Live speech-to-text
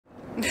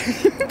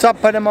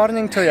Top of the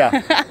morning to ya.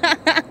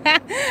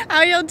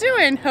 How y'all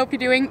doing? Hope you're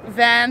doing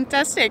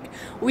fantastic.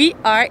 We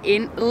are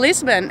in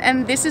Lisbon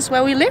and this is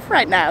where we live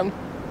right now.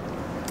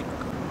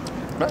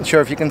 Not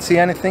sure if you can see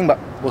anything, but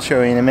we'll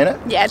show you in a minute.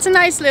 Yeah, it's a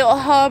nice little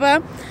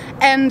harbour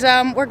and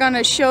we're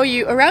gonna show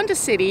you around the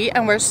city,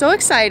 and we're so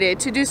excited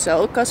to do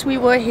so because we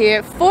were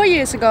here 4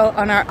 years ago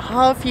on our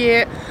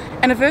half-year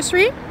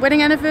anniversary,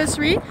 wedding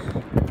anniversary.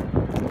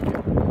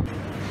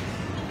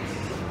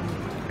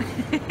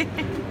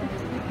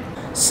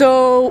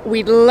 So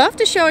we'd love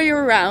to show you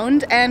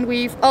around, and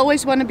we've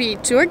always wanted to be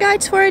tour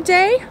guides for a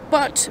day,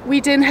 but we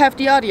didn't have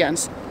the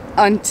audience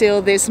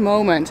until this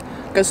moment.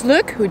 Because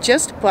look who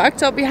just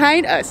parked up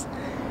behind us.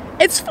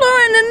 It's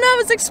Flora and the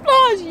Novice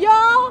Explorers,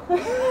 y'all!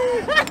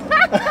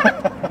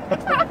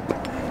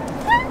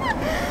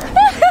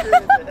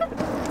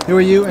 Who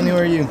are you and who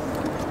are you?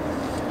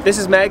 This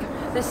is Meg.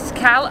 This is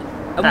Cal,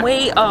 and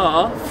we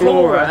are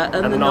Flora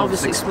and the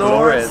Novice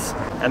Explorers.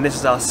 And this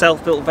is our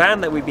self-built van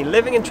that we've been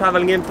living and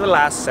travelling in for the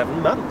last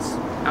 7 months.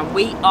 And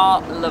we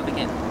are loving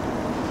it.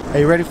 Are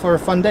you ready for a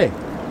fun day?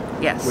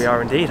 Yes. We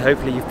are indeed.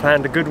 Hopefully you've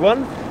planned a good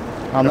one.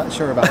 I'm not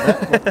sure about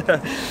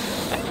that.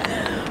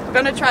 We're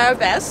gonna try our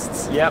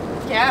best. Yep.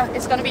 Yeah,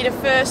 it's gonna be the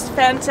first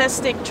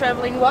VanTastic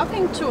Traveling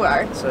walking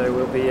tour. So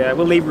we'll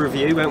leave a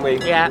review, won't we?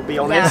 Yeah. We'll be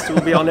honest. We'll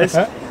be honest.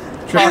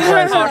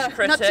 Harsh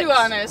critics. Not too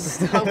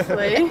honest,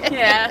 hopefully.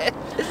 Yeah.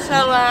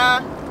 So,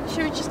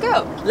 should we just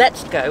go?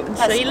 Let's go and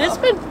see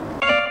Lisbon.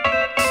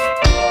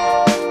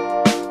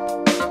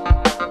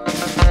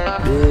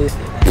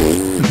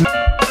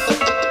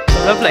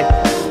 Lovely.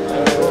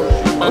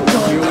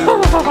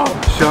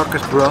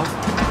 Sharkers, bro.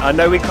 I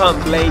know we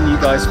can't blame you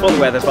guys for the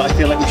weather, but I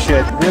feel like we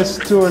should. This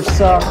tour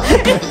sucks.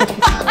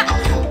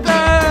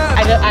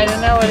 I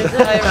don't know what it's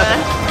over.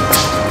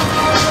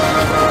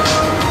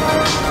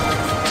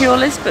 Pure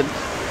Lisbon.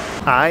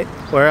 Alright,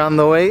 we're on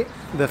the way.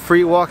 The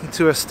free walking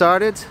tour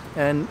started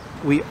and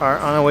we are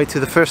on our way to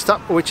the first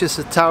stop, which is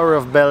the Tower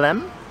of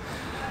Belém.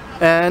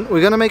 And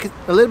we're gonna make it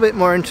a little bit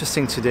more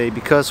interesting today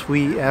because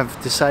we have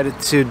decided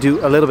to do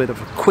a little bit of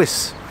a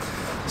quiz.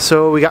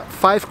 So we got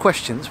 5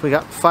 questions, we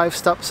got 5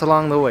 stops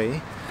along the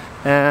way,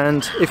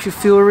 and if you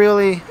feel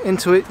really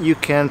into it you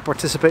can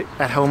participate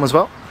at home as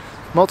well.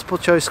 Multiple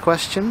choice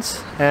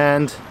questions,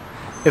 and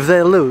if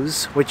they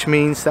lose, which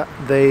means that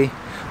they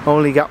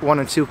only got 1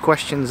 or 2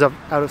 questions out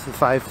of the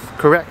 5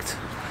 correct,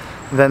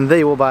 then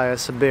they will buy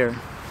us a beer.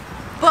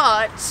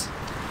 But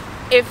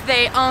if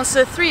they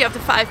answer 3 of the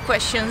 5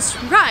 questions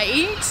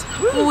right,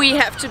 we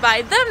have to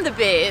buy them the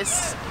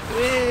beers.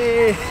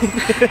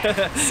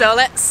 So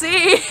let's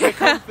see. We're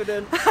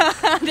confident.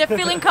 They're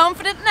feeling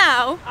confident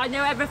now. I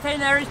know everything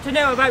there is to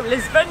know about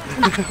Lisbon.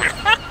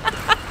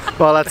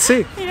 Well, let's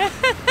see. Yeah.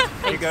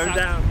 You're going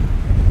down.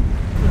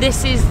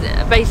 This is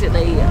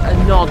basically a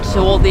nod to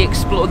all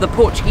the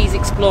Portuguese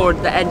explorers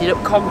that ended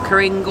up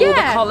conquering all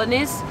the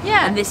colonies.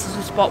 Yeah. And this is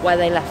the spot where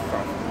they left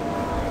from.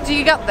 Do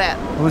you got that?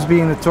 Who's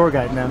being the tour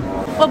guide now?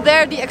 Well,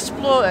 they're the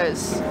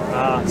explorers.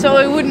 So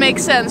it would make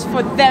sense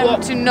for them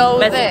to know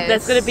this.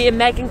 There's going to be a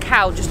Meg and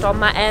Cal just on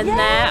that end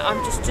there.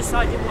 I'm just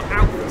deciding what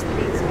outfits we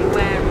need to be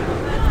wearing.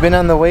 We've been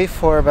on the way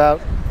for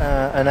about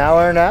an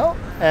hour now,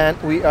 and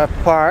we are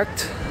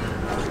parked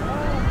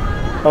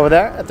over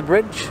there at the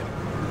bridge.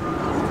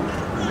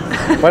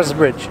 Where's the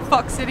bridge?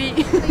 Fox City.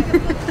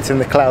 It's in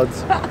the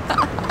clouds.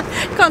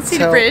 Can't see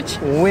the bridge.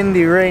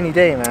 Windy, rainy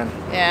day, man.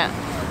 Yeah.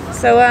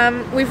 So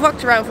we've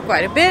walked around for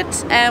quite a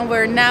bit, and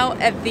we're now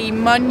at the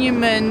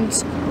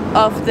Monument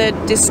of the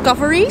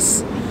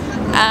Discoveries.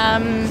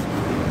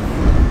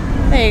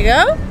 There you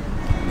go.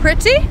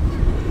 Pretty.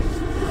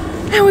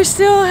 And we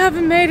still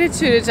haven't made it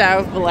to the Tower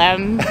of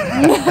Belém.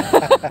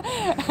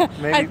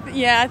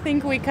 I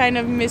think we kind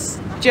of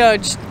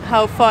misjudged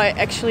how far it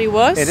actually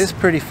was. It is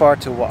pretty far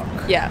to walk.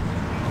 Yeah.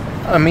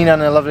 I mean,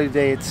 on a lovely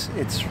day,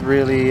 it's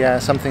really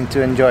something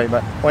to enjoy.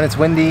 But when it's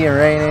windy and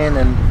raining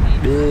and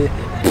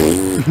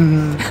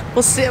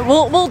We'll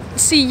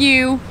see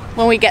you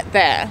when we get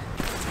there.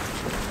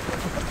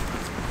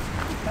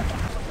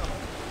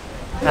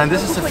 And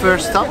this is the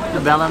first stop, the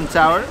Belém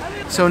Tower.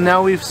 So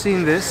now we've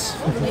seen this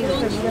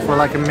for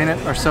like a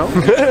minute or so.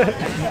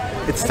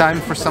 It's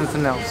time for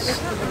something else.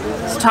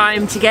 It's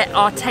time to get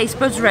our taste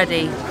buds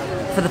ready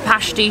for the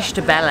pastiche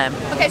de Belém.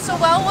 Okay, so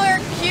while we're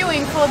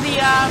queuing for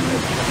the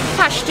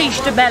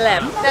Pastiche de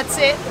Belém. that's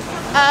it.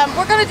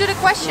 We're gonna do the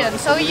question.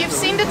 So you've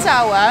seen the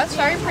tower, it's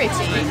very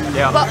pretty.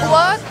 Yeah. But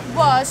what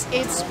was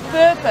its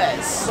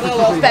purpose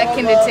back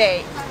in the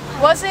day?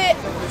 Was it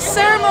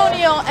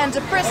ceremonial and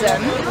a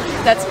prison?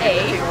 That's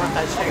A.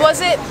 Was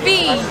it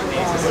B,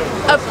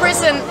 a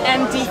prison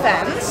and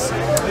defense?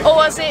 Or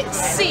was it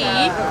C,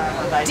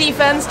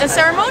 defense and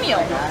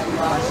ceremonial?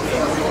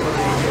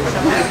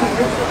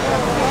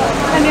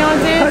 Any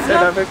ideas? I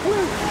don't have a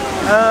clue.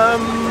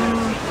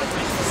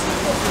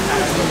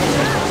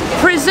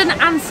 Prison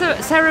and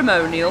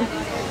ceremonial.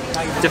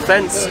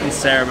 Defence and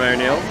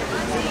ceremonial.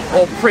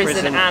 Or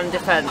prison and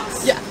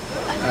defence. Yeah.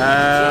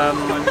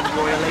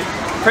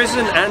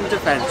 Prison and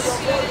defence.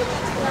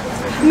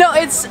 No,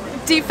 it's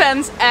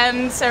defense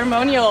and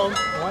ceremonial.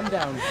 One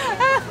down.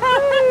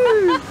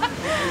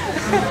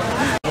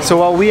 So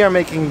while we are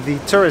making the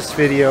tourist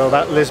video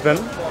about Lisbon,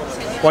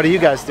 what are you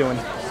guys doing?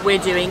 We're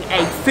doing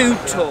a food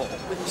tour.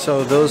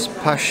 So those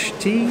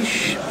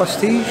pastéis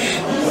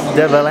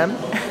de Belém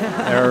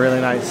are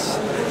really nice.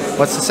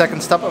 What's the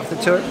second stop of the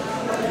tour?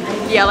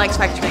 The Alex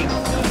factory.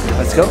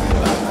 Let's go.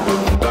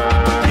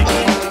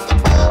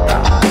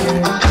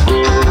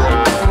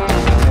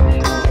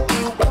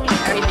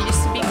 It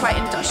used to be quite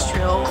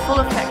industrial, full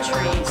of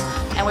factories,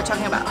 and we're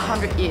talking about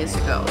 100 years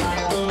ago.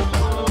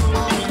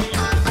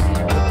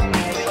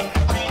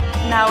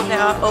 Now there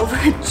are over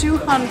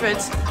 200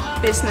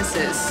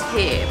 businesses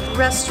here.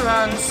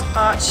 Restaurants,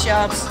 art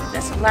shops,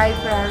 there's a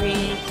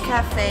library,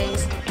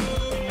 cafes.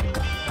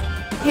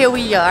 Here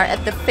we are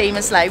at the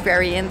famous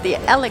library in the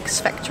Alex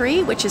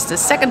factory, which is the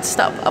second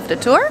stop of the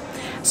tour.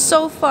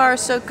 So far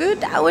so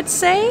good, I would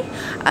say.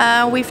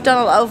 We've done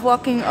a lot of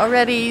walking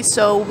already,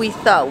 so we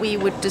thought we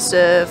would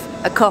deserve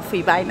a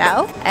coffee by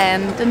now.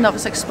 And the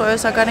novice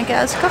explorers are gonna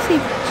get us coffee.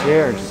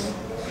 Cheers.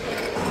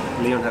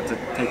 Leon had to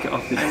take it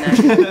off his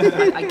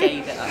I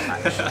gave it up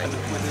actually.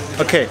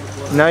 Okay,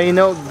 now you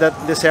know that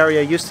this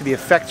area used to be a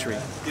factory.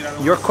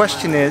 Your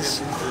question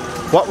is,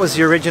 what was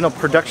the original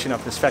production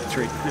of this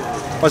factory?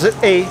 Was it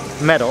A,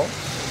 metal,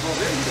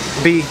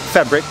 B,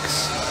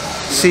 fabrics,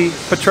 C,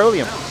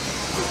 petroleum?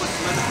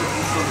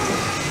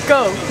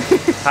 Go!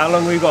 How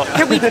long we got?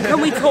 Can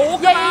we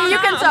talk? Yeah, you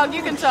can talk,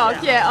 you can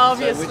talk. Yeah,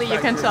 obviously you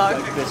can talk.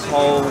 This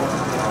whole,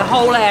 The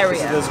whole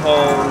area. this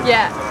whole.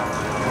 Yeah.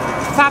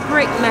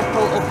 Fabric,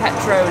 metal or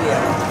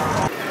petroleum?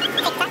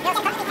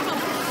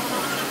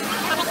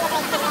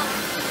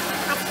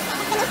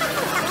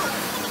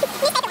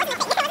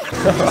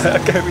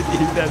 I'll go with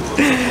you then.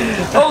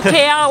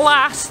 Okay, our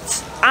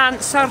last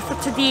answer for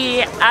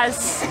today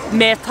is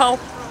metal.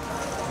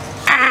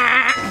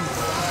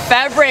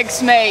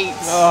 Fabrics, mate.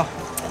 Oh.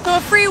 So a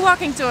free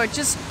walking tour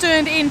just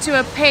turned into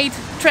a paid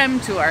tram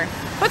tour.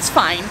 But it's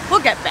fine,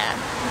 we'll get there.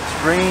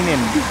 It's raining,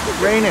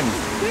 raining.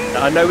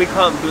 I know we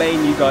can't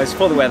blame you guys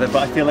for the weather,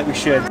 but I feel like we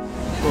should.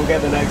 We'll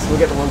get the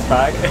ones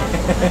back.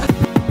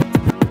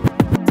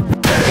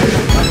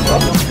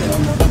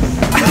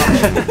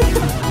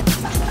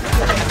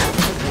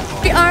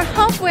 We are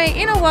halfway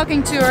in a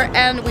walking tour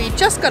and we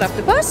just got off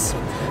the bus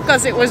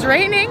because it was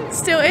raining,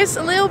 still is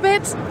a little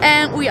bit,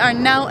 and we are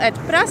now at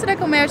Praça da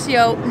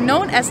Comércio,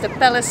 known as the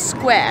Palace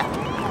Square.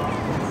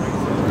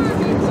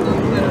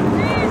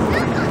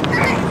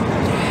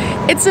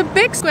 It's a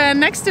big square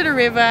next to the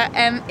river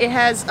and it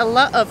has a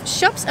lot of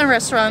shops and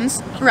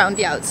restaurants around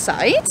the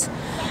outside.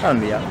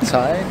 Round the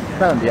outside,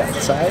 round the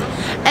outside.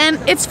 And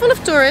it's full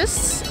of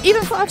tourists,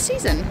 even for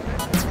off-season.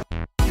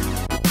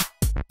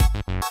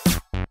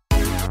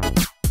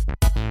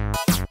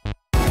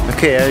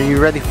 Okay, are you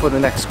ready for the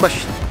next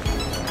question?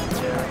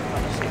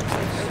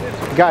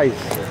 Guys,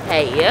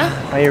 Hey,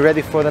 are you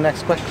ready for the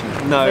next question?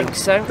 I No. think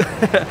so.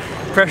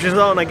 Pressure's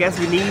on, I guess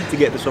we need to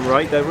get this one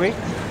right, don't we?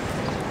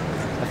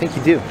 I think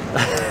you do.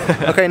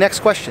 Okay, next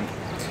question.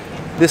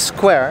 This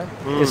square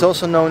is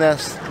also known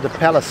as the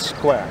Palace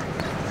Square.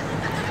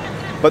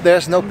 But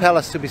there's no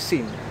palace to be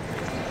seen.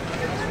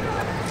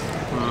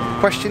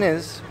 Question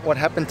is, what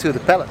happened to the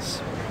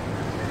palace?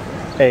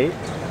 A,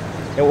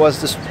 it was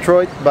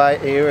destroyed by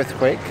an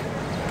earthquake.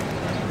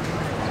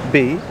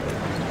 B,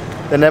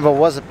 there never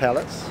was a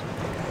palace.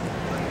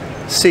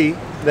 C,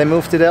 they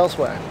moved it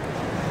elsewhere.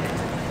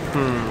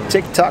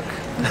 Tick tock.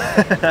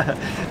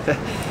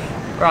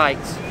 Right.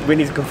 We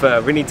need to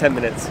confirm, we need 10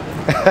 minutes.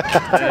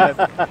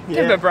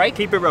 Give him a break.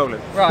 Keep it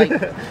rolling. Right.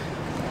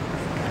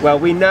 Well,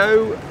 we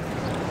know,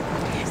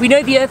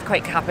 the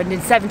earthquake happened in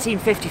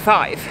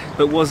 1755.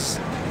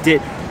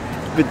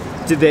 but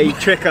did they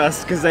trick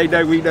us? Because they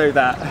know we know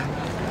that.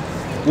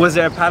 Was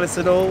there a palace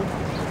at all?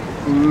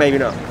 Maybe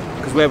not.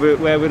 Because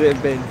where would it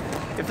have been?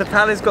 If the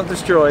palace got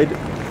destroyed,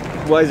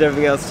 why is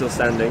everything else still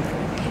standing?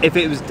 If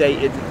it was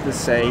dated the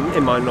same,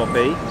 it might not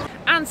be.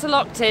 Answer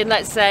locked in,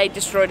 let's say,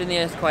 destroyed in the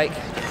earthquake.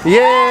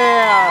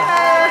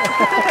 Yeah!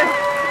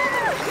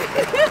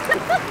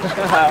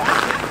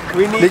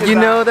 We need Did you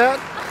know that?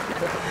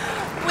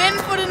 Win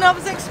for the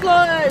novice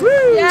explorers!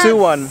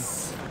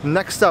 2-1.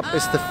 Next up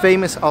is the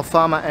famous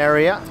Alfama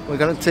area. We're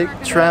gonna take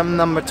tram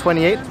number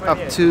 28 up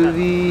to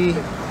the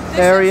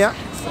area.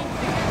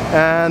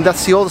 And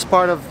that's the oldest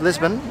part of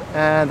Lisbon,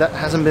 and that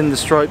hasn't been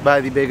destroyed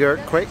by the big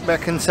earthquake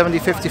back in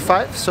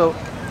 1755. So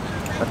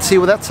let's see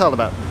what that's all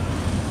about.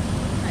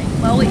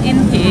 While we're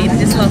in here in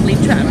this lovely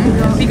tram,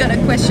 we got a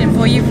question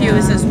for you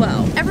viewers as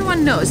well.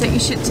 Everyone knows that you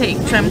should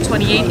take tram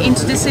 28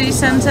 into the city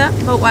centre,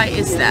 but why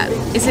is that?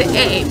 Is it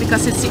A,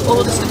 because it's the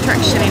oldest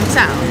attraction in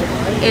town?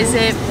 Is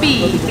it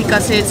B,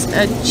 because it's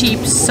a cheap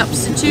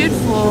substitute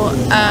for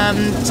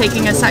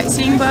taking a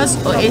sightseeing bus?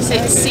 Or is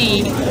it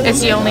C,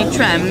 it's the only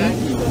tram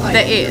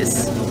there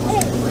is?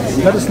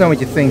 Let us know what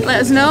you think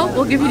Let us know,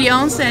 we'll give you the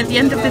answer at the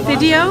end of the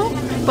video,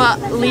 but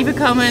leave a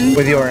comment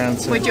with your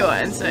answer. with your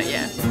answer,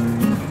 yeah.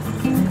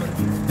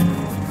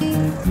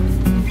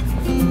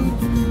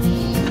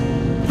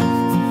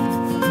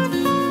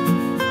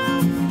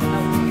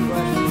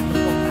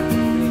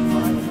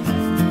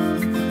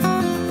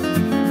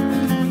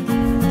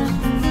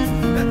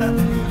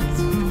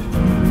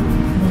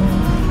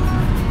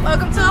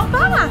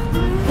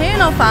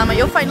 Alfama,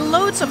 you'll find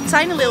loads of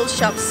tiny little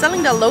shops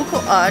selling their local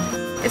art.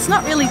 It's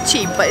not really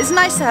cheap, but it's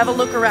nice to have a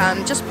look around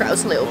and just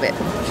browse a little bit.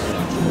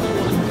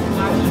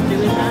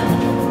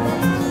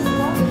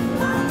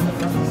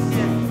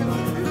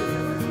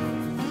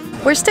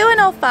 We're still in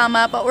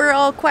Alfama, but we're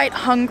all quite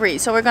hungry,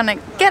 so we're gonna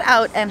get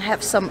out and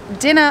have some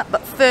dinner.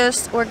 But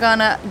first, we're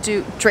gonna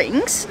do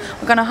drinks.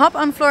 We're gonna hop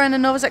on Flora and the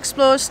Novice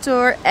Explorers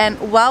tour, and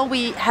while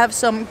we have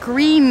some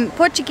green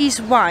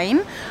Portuguese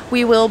wine,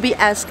 we will be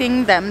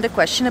asking them the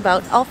question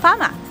about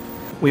Alfama.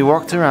 We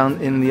walked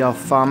around in the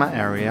Alfama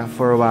area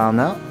for a while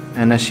now,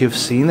 and as you've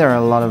seen, there are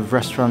a lot of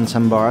restaurants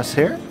and bars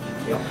here,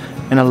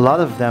 and a lot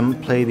of them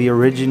play the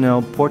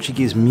original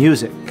Portuguese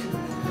music.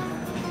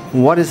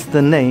 What is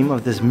the name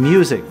of this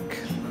music?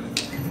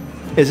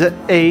 Is it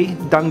A.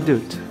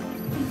 Dangdut,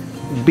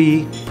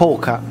 B.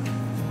 Polka,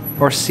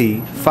 or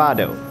C.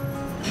 Fado?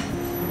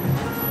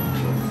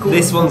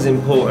 This one's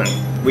important.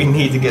 We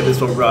need to get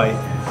this one right.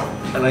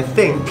 And I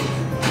think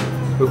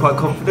we're quite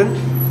confident.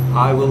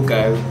 I will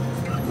go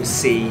with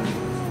C.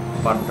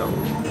 Fado.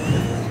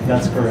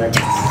 That's correct.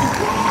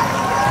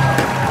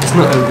 It's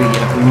not over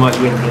yet. We might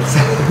win this.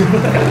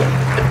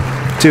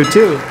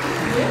 2-2.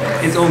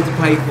 It's all to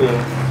play for.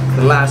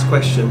 The last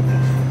question.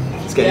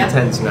 It's getting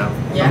tense now.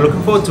 Yeah. I'm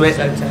looking forward to it.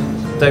 So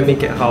tense. Don't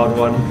make it a hard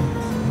one.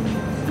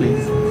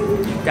 Please.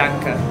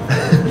 Danke.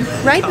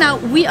 Right now,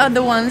 we are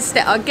the ones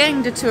that are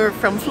getting the tour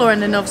from Flora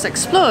and the Novice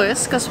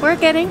Explorers because we're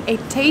getting a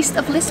taste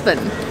of Lisbon.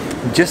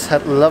 We just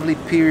had lovely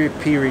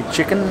piri-piri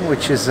chicken,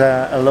 which is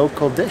a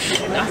local dish.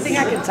 I think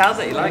I can tell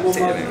that he likes it.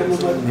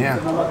 Yeah.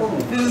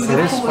 It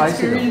is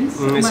spicy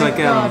though. It's like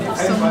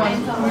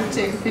Someone would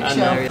take a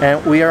picture.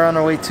 And we are on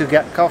our way to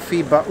get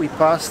coffee, but we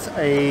passed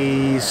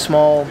a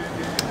small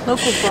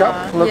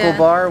local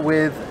bar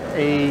with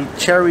a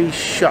cherry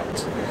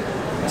shot.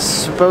 It's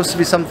supposed to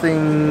be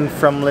something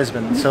from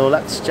Lisbon, so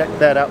let's check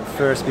that out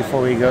first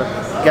before we go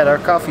get our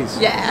coffees.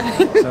 Yeah.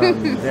 So,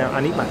 yeah, I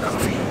need my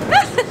coffee.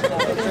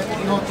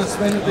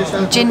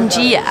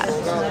 Gingia.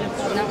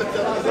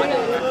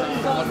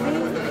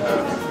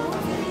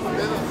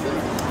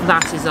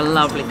 That is a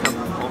lovely cup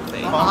of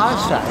coffee.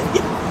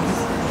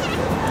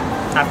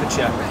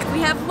 aperture. We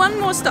have one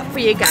more stop for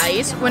you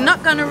guys. We're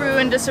not gonna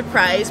ruin the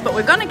surprise, but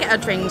we're gonna get our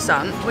drinks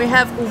on. We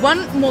have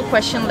one more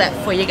question left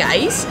for you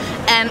guys,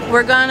 and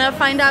we're gonna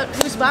find out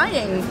who's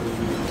buying.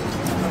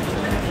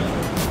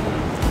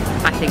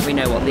 I think we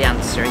know what the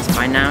answer is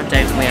by now,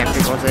 don't we,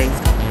 everybody?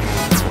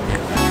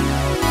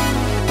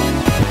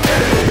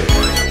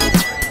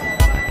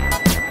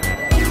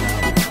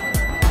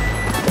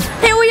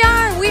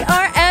 We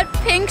are at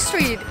Pink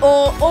Street,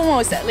 or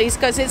almost at least,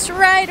 because it's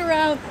right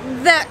around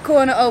that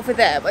corner over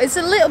there, but it's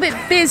a little bit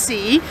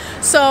busy,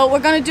 so we're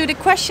gonna do the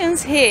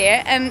questions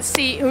here and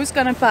see who's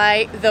gonna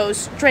buy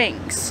those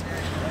drinks.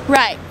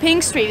 Right,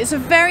 Pink Street is a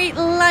very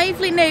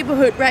lively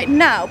neighborhood right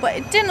now, but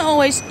it didn't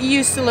always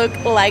used to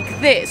look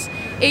like this.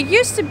 It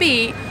used to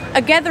be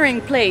a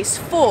gathering place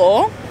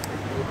for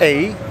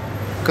A.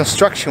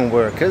 Construction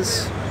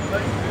workers,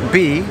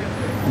 B.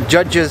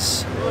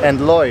 Judges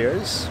and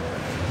lawyers,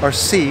 or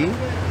C.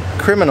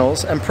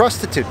 Criminals and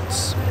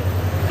prostitutes.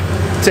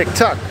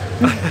 Tick-tock.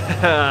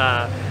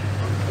 I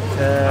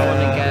want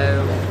to go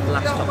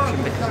last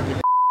option because of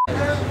the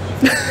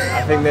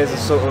I think there's a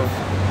sort of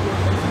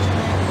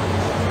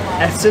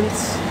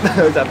essence.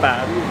 Is that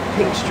bad?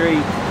 Pink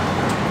Street.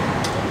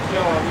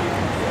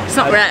 It's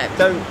not red.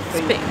 Don't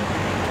think. It's pink.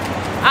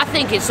 I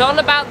think it's all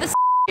about the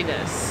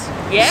s***ness.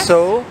 Yes?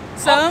 So?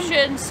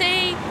 Option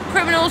C,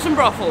 criminals and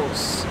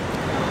brothels.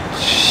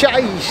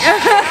 Shish.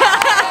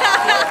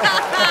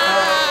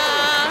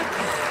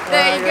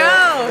 There you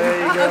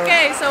go.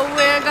 Okay, so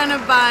we're gonna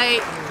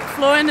buy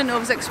Flora and the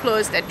Novice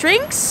Explorers their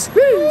drinks.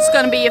 It's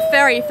gonna be a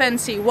very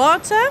fancy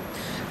water,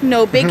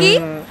 no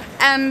biggie,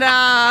 and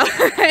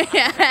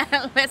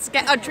yeah, let's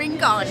get our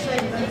drink on.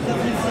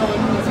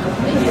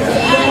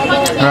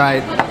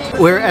 Right,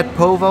 we're at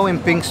Povo in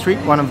Pink Street,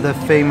 one of the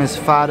famous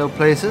fado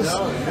places,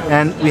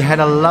 and we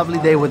had a lovely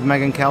day with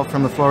Meg and Cal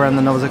from the Flora and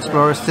the Novice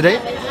Explorers today.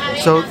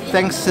 So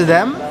thanks to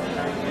them.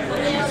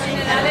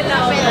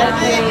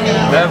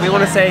 We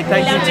want to say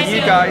thank you to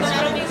you guys.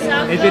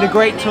 It's been a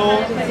great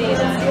tour.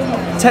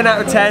 10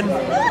 out of 10.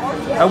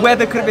 The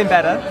weather could have been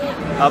better,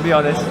 I'll be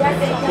honest.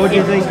 What do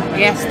you think?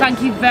 Yes,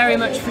 thank you very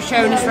much for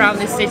showing us around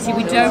this city.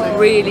 We don't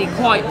really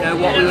quite know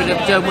what we would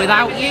have done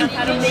without you.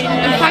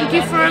 And thank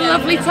you for a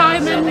lovely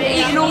time and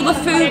eating all the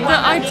food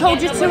that I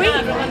told you to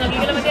eat.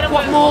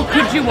 What more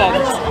could you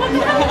want?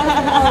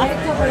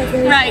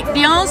 Right,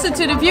 the answer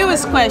to the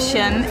viewer's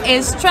question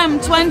is tram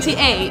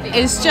 28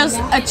 is just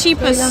a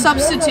cheaper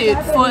substitute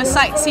for a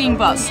sightseeing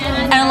bus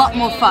and a lot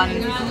more fun.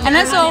 And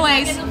as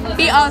always,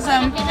 be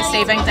awesome and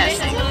stay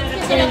fantastic.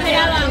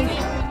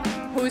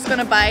 Who's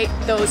gonna buy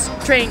those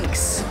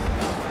drinks?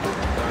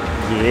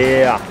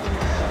 Yeah.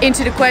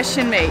 Into the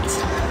question, mate.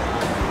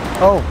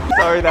 Oh.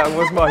 Sorry, that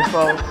was my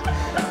fault.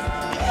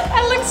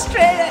 I look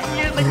straight at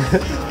you like...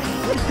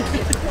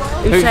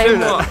 Who's saying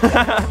what?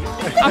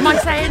 Am I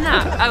saying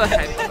that? Oh,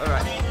 okay,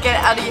 alright.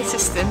 Get out of your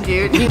system,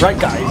 dude. Right,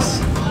 guys.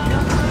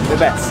 The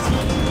best.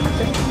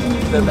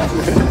 the best.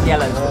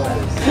 Yellow's the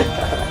best.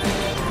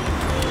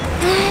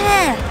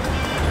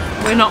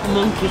 We're not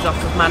monkeys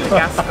off of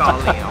Madagascar,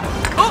 Leon.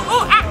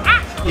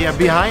 Yeah,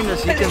 behind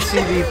us you can see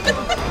the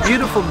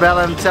beautiful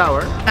Belém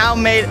Tower. Now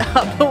made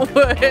up a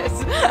word.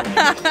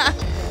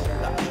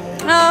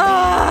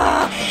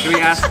 Should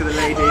we ask the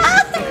lady?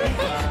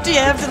 Do you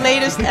have the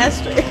latest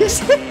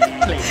asterisk?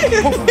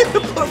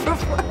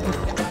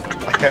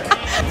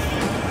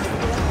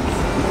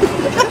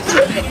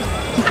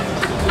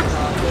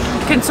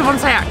 Can someone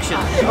say action?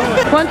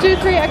 1, 2,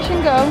 3,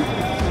 action, go.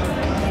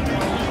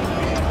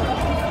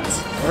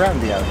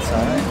 Around the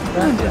outside.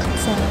 Around the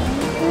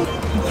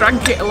outside.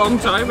 Drank it a long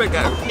time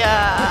ago.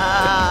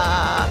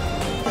 Yeah.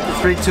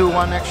 3, 2,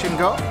 1, action,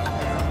 go.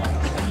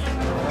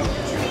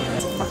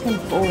 Fucking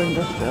boring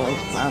industrial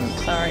plant.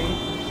 Sorry.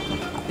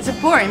 Is it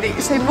boring? Did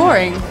you say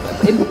boring?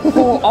 In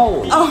poor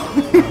old. Oh.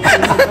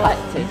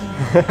 Neglected.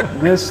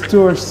 This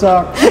tour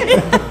sucks.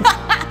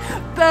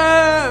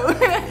 Boo!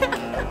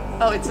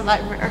 Oh, it's a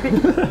nightmare.